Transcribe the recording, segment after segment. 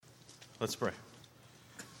Let's pray.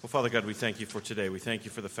 Well, Father God, we thank you for today. We thank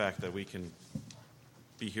you for the fact that we can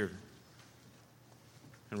be here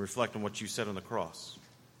and reflect on what you said on the cross.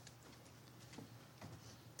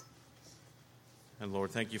 And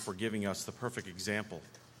Lord, thank you for giving us the perfect example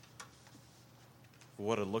of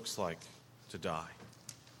what it looks like to die.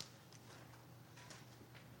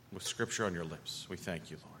 With Scripture on your lips, we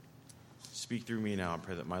thank you, Lord. Speak through me now and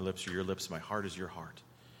pray that my lips are your lips, my heart is your heart.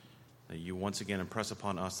 That you once again impress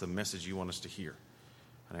upon us the message you want us to hear.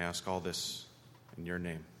 And I ask all this in your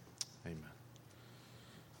name. Amen.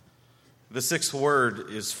 The sixth word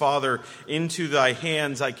is, Father, into thy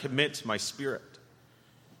hands I commit my spirit.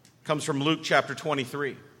 It comes from Luke chapter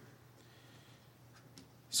 23.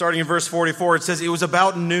 Starting in verse 44, it says, it was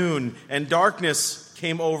about noon, and darkness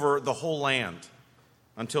came over the whole land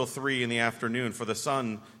until 3 p.m, for the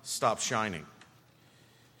sun stopped shining.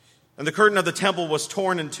 And the curtain of the temple was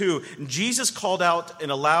torn in two. And Jesus called out in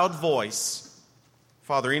a loud voice,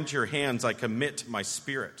 Father, into your hands I commit my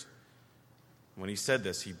spirit. When he said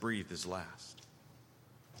this, he breathed his last.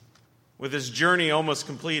 With his journey almost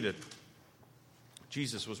completed,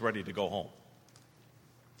 Jesus was ready to go home.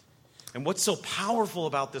 And what's so powerful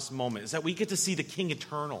about this moment is that we get to see the King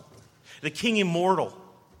eternal, the King immortal,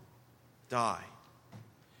 die.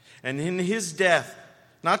 And in his death,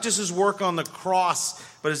 not just his work on the cross,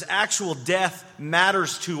 but his actual death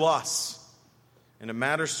matters to us. And it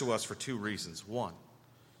matters to us for two reasons. One,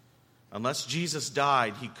 unless Jesus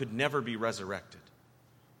died, he could never be resurrected.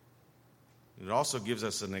 And it also gives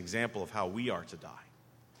us an example of how we are to die.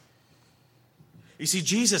 You see,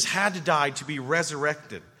 Jesus had to die to be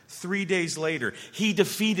resurrected. 3 days later, he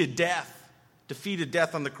defeated death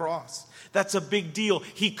on the cross. That's a big deal.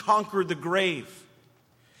 He conquered the grave.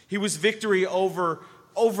 He was victory over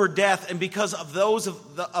death, and because of those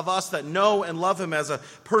of us that know and love him as a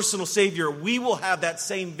personal Savior, we will have that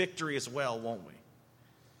same victory as well, won't we?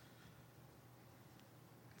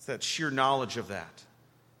 It's that sheer knowledge of that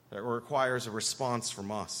requires a response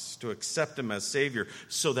from us to accept him as Savior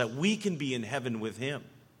so that we can be in heaven with him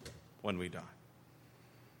when we die.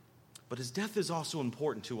 But his death is also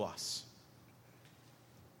important to us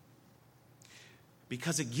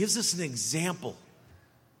because it gives us an example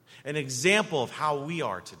of how we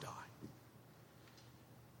are to die.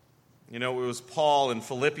 You know, it was Paul in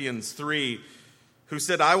Philippians 3 who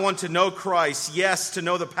said, I want to know Christ, yes, to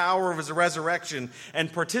know the power of his resurrection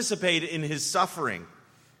and participate in his suffering,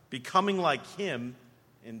 becoming like him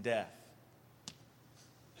in death.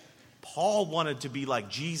 Paul wanted to be like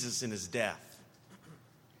Jesus in his death.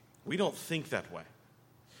 We don't think that way.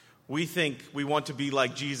 We think we want to be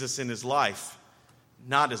like Jesus in his life,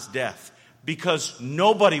 not his death. Because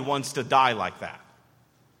nobody wants to die like that.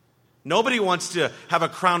 Nobody wants to have a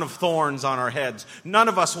crown of thorns on our heads. None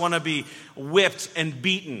of us want to be whipped and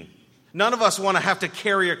beaten. None of us want to have to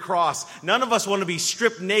carry a cross. None of us want to be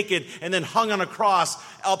stripped naked and then hung on a cross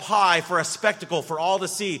up high for a spectacle for all to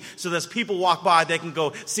see. So that as people walk by, they can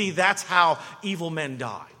go, see, that's how evil men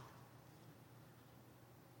die.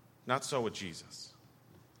 Not so with Jesus.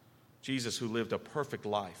 Jesus, who lived a perfect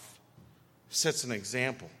life, sets an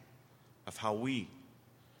example of how we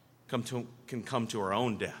can come to our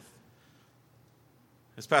own death.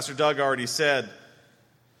 As Pastor Doug already said,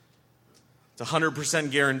 it's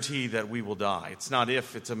 100% guarantee that we will die. It's not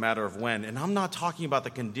if, it's a matter of when. And I'm not talking about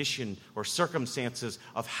the condition or circumstances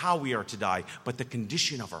of how we are to die, but the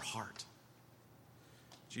condition of our heart.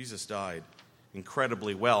 Jesus died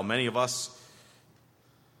incredibly well. Many of us,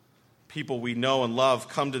 people we know and love,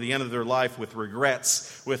 come to the end of their life with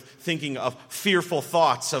regrets, with thinking of fearful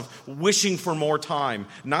thoughts, of wishing for more time.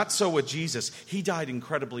 Not so with Jesus. He died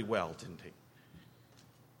incredibly well, didn't he?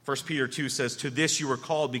 1 Peter 2 says, to this you were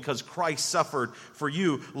called because Christ suffered for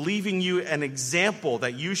you, leaving you an example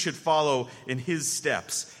that you should follow in his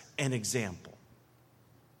steps. An example.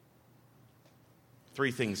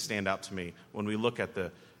 3 things stand out to me when we look at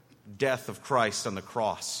the death of Christ on the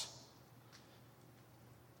cross.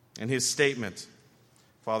 And his statement,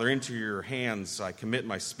 Father, into your hands I commit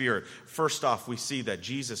my spirit. First off, we see that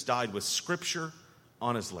Jesus died with Scripture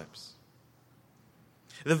on his lips.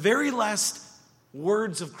 The very last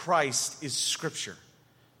words of Christ is Scripture.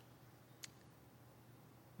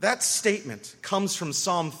 That statement comes from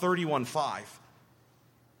Psalm 31:5.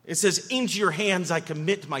 It says, into your hands I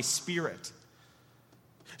commit my spirit.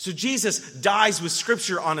 So Jesus dies with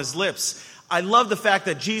Scripture on his lips. I love the fact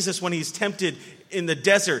that Jesus, when he's tempted in the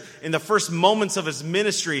desert, in the first moments of his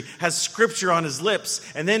ministry, has Scripture on his lips.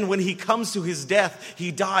 And then when he comes to his death,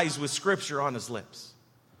 he dies with Scripture on his lips.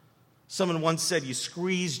 Someone once said, you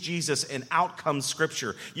squeeze Jesus and out comes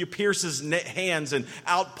Scripture. You pierce his hands and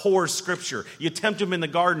out pours Scripture. You tempt him in the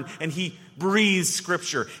garden and he breathes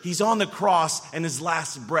Scripture. He's on the cross and his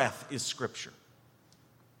last breath is Scripture.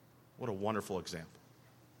 What a wonderful example.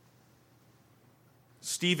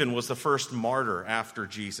 Stephen was the first martyr after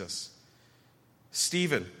Jesus.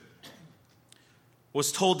 Stephen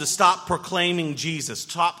was told to stop proclaiming Jesus,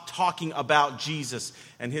 stop talking about Jesus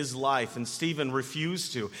and his life, and Stephen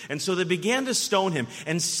refused to. And so they began to stone him,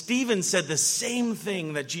 and Stephen said the same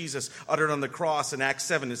thing that Jesus uttered on the cross in Acts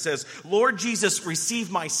 7. It says, Lord Jesus, receive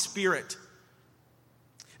my spirit.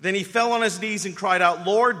 Then he fell on his knees and cried out,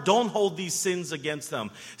 Lord, don't hold these sins against them.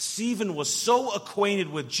 Stephen was so acquainted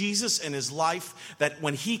with Jesus and his life that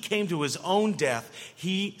when he came to his own death,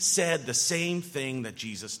 he said the same thing that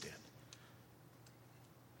Jesus did.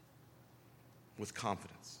 With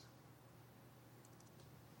confidence.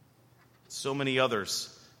 So many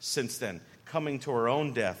others since then, coming to our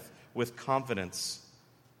own death with confidence,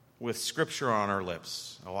 with Scripture on our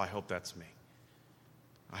lips. Oh, I hope that's me.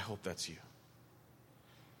 I hope that's you.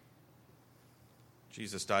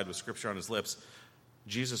 Jesus died with Scripture on his lips.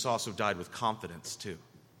 Jesus also died with confidence too.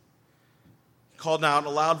 Called out in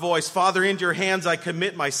a loud voice, Father, into your hands I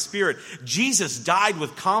commit my spirit. Jesus died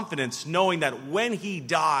with confidence, knowing that when he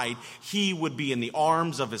died, he would be in the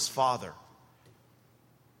arms of his Father.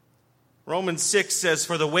 Romans 6 says,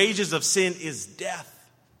 for the wages of sin is death.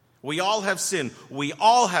 We all have sin. We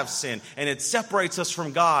all have sin, and it separates us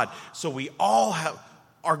from God. So we all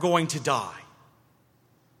are going to die.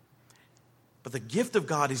 But the gift of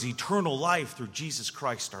God is eternal life through Jesus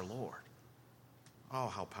Christ our Lord. Oh,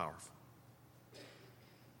 how powerful.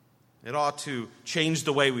 It ought to change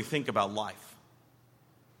the way we think about life.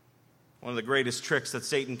 One of the greatest tricks that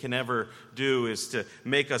Satan can ever do is to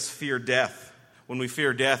make us fear death. When we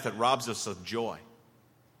fear death, it robs us of joy.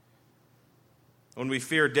 When we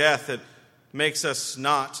fear death, it makes us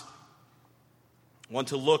not want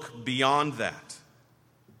to look beyond that.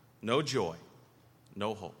 No joy,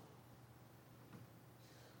 no hope.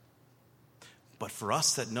 But for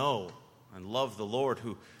us that know and love the Lord,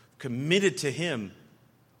 who committed to him,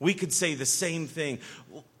 we could say the same thing.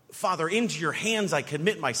 Father, into your hands I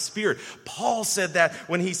commit my spirit. Paul said that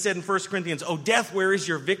when he said in 1 Corinthians, O death, where is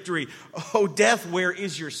your victory? O death, where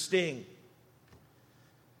is your sting?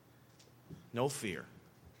 No fear.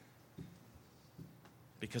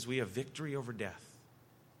 Because we have victory over death,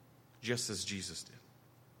 just as Jesus did.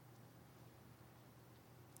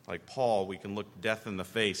 Like Paul, we can look death in the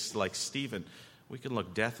face. Like Stephen, we can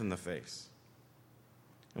look death in the face.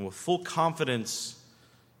 And with full confidence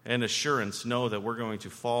and assurance, know that we're going to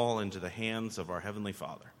fall into the hands of our Heavenly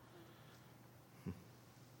Father.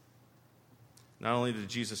 Not only did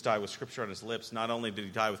Jesus die with Scripture on his lips, not only did he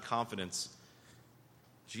die with confidence,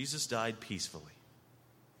 Jesus died peacefully.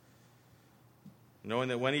 Knowing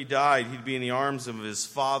that when he died, he'd be in the arms of his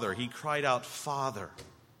Father. He cried out, Father,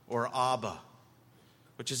 or Abba,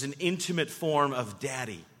 which is an intimate form of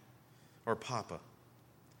daddy or papa.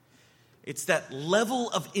 It's that level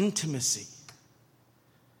of intimacy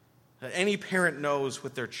that any parent knows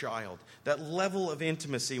with their child. That level of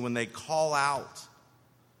intimacy when they call out,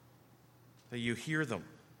 that you hear them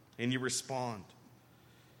and you respond.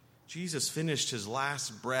 Jesus finished his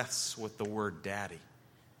last breaths with the word daddy.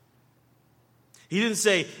 He didn't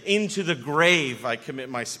say, into the grave I commit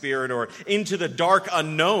my spirit, or into the dark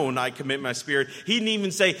unknown I commit my spirit. He didn't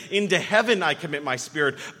even say, into heaven I commit my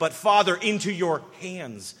spirit, but Father, into your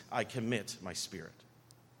hands I commit my spirit.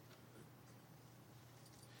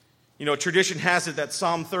 You know, tradition has it that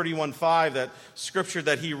Psalm 31:5, that scripture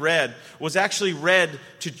that he read, was actually read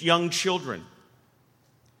to young children.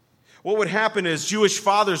 What would happen is Jewish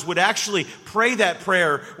fathers would actually pray that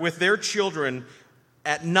prayer with their children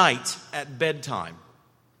at night at bedtime.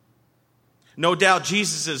 No doubt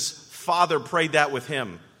Jesus' father prayed that with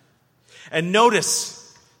him. And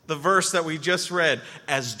notice the verse that we just read.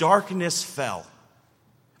 As darkness fell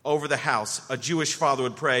over the house, a Jewish father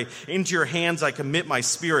would pray, into your hands I commit my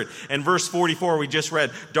spirit. And verse 44 we just read,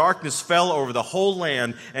 darkness fell over the whole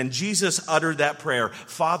land, and Jesus uttered that prayer,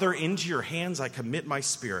 Father, into your hands I commit my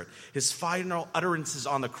spirit. His final utterances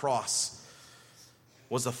on the cross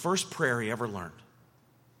was the first prayer he ever learned.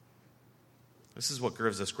 This is what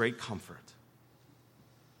gives us great comfort.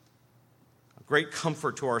 A great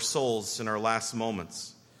comfort to our souls in our last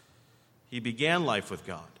moments. He began life with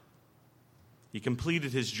God. He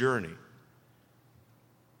completed his journey.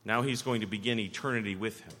 Now he's going to begin eternity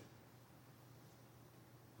with him.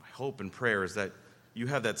 My hope and prayer is that you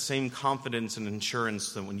have that same confidence and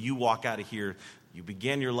assurance that when you walk out of here, you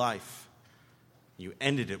began your life, you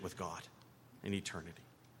ended it with God in eternity.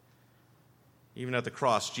 Even at the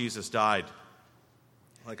cross, Jesus died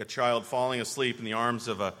like a child falling asleep in the arms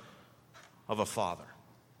of a father,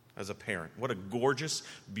 as a parent. What a gorgeous,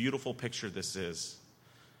 beautiful picture this is.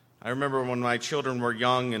 I remember when my children were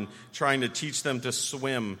young and trying to teach them to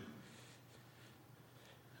swim,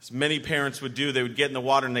 as many parents would do, they would get in the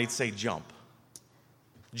water and they'd say, "Jump.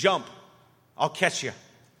 Jump. I'll catch you.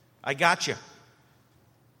 I got you."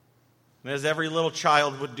 And as every little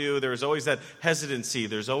child would do, there's always that hesitancy,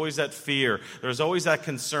 there's always that fear, there's always that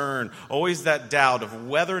concern, always that doubt of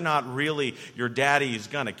whether or not really your daddy is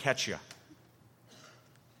going to catch you.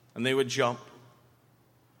 And they would jump.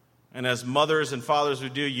 And as mothers and fathers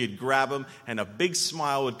would do, you'd grab them, and a big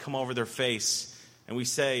smile would come over their face. And we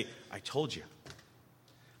say, "I told you.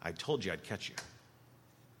 I told you I'd catch you."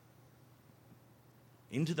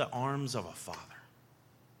 Into the arms of a father.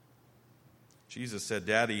 Jesus said,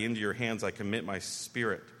 "Daddy, into your hands I commit my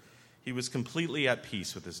spirit." He was completely at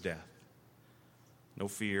peace with his death. No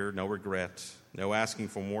fear, no regret, no asking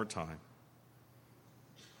for more time.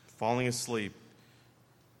 Falling asleep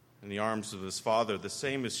in the arms of his Father. The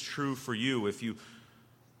same is true for you if you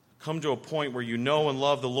come to a point where you know and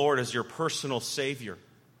love the Lord as your personal Savior.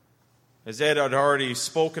 As Ed had already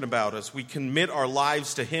spoken about, as we commit our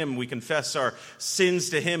lives to him, we confess our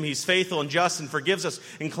sins to him. He's faithful and just and forgives us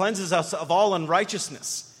and cleanses us of all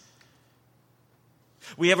unrighteousness.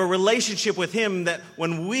 We have a relationship with him that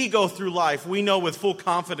when we go through life, we know with full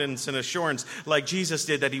confidence and assurance, like Jesus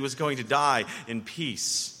did, that he was going to die in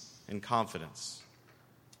peace and confidence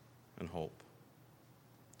and hope.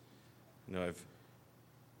 You know, I've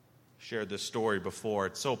shared this story before.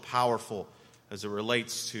 It's so powerful as it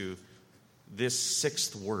relates to this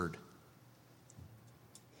sixth word.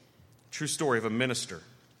 True story of a minister.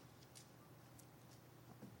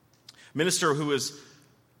 Minister who was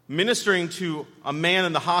ministering to a man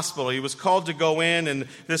in the hospital. He was called to go in, and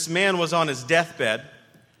this man was on his deathbed,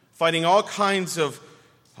 fighting all kinds of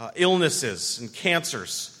illnesses and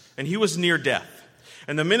cancers, and he was near death.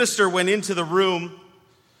 And the minister went into the room.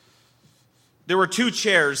 There were 2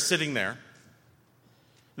 chairs sitting there.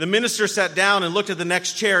 The minister sat down and looked at the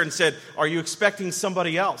next chair and said, "Are you expecting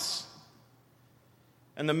somebody else?"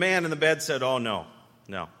 And the man in the bed said, "Oh, no.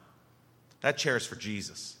 That chair is for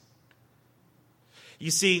Jesus." You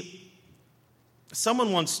see,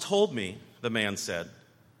 someone once told me, the man said,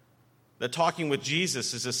 that talking with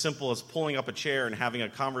Jesus is as simple as pulling up a chair and having a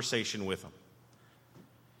conversation with him.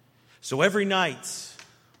 So every night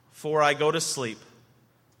before I go to sleep,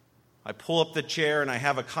 I pull up the chair and I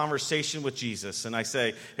have a conversation with Jesus. And I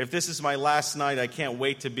say, if this is my last night, I can't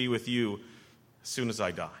wait to be with you as soon as I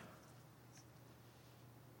die.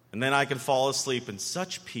 And then I can fall asleep in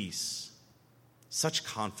such peace, such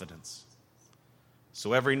confidence.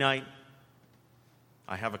 So every night,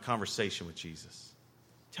 I have a conversation with Jesus,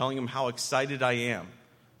 telling him how excited I am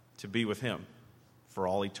to be with him for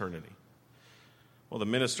all eternity. Well, the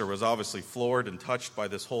minister was obviously floored and touched by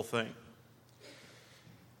this whole thing.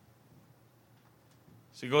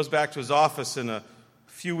 So he goes back to his office, and a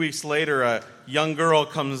few weeks later, a young girl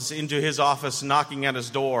comes into his office knocking at his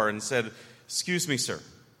door and said, "Excuse me, sir.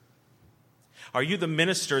 Are you the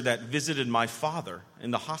minister that visited my father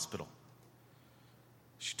in the hospital?"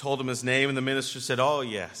 She told him his name, and the minister said, "Oh,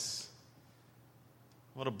 yes."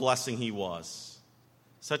 What a blessing he was.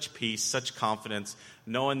 Such peace, such confidence,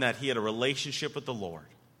 knowing that he had a relationship with the Lord.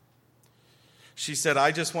 She said,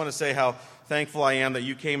 "I just want to say how thankful I am that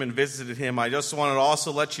you came and visited him. I just wanted to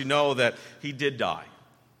also let you know that he did die."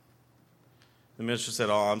 The minister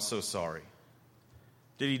said, "Oh, I'm so sorry.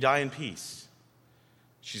 Did he die in peace?"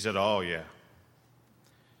 She said, "Oh, yeah."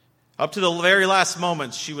 Up to the very last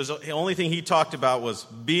moments, the only thing he talked about was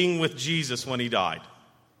being with Jesus when he died.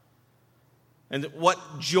 And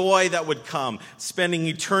what joy that would come, spending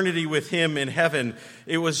eternity with him in heaven.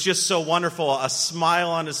 It was just so wonderful, a smile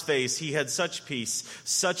on his face. He had such peace,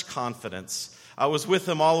 such confidence. I was with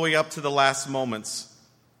him all the way up to the last moments.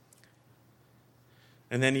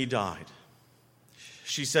 And then he died.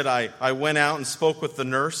 She said, I went out and spoke with the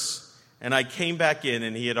nurse, and I came back in,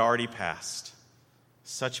 and he had already passed.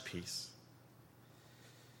 Such peace.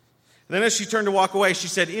 And then as she turned to walk away, she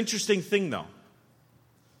said, "Interesting thing, though."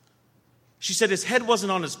 She said his head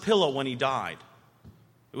wasn't on his pillow when he died.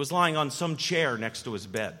 It was lying on some chair next to his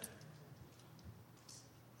bed.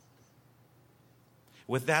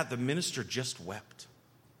 With that, the minister just wept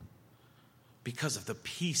because of the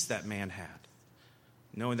peace that man had,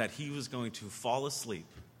 knowing that he was going to fall asleep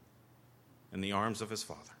in the arms of his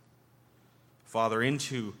Father. "Father,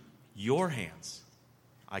 into your hands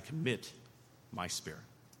I commit my spirit."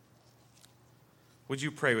 Would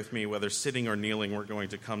you pray with me, whether sitting or kneeling? We're going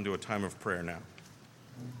to come to a time of prayer now.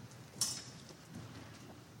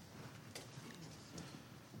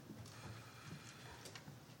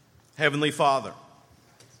 Heavenly Father,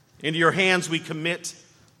 into your hands we commit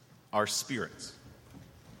our spirits.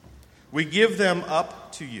 We give them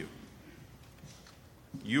up to you.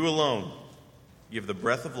 You alone give the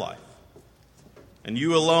breath of life, and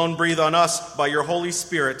you alone breathe on us by your Holy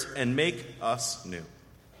Spirit and make us new.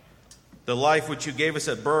 The life which you gave us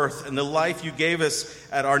at birth and the life you gave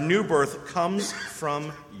us at our new birth comes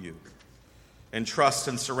from you. In trust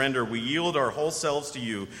and surrender, we yield our whole selves to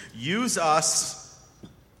you. Use us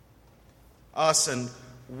and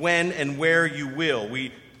when and where you will.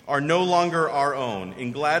 We are no longer our own.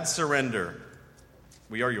 In glad surrender,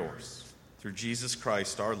 we are yours. Through Jesus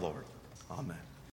Christ our Lord. Amen.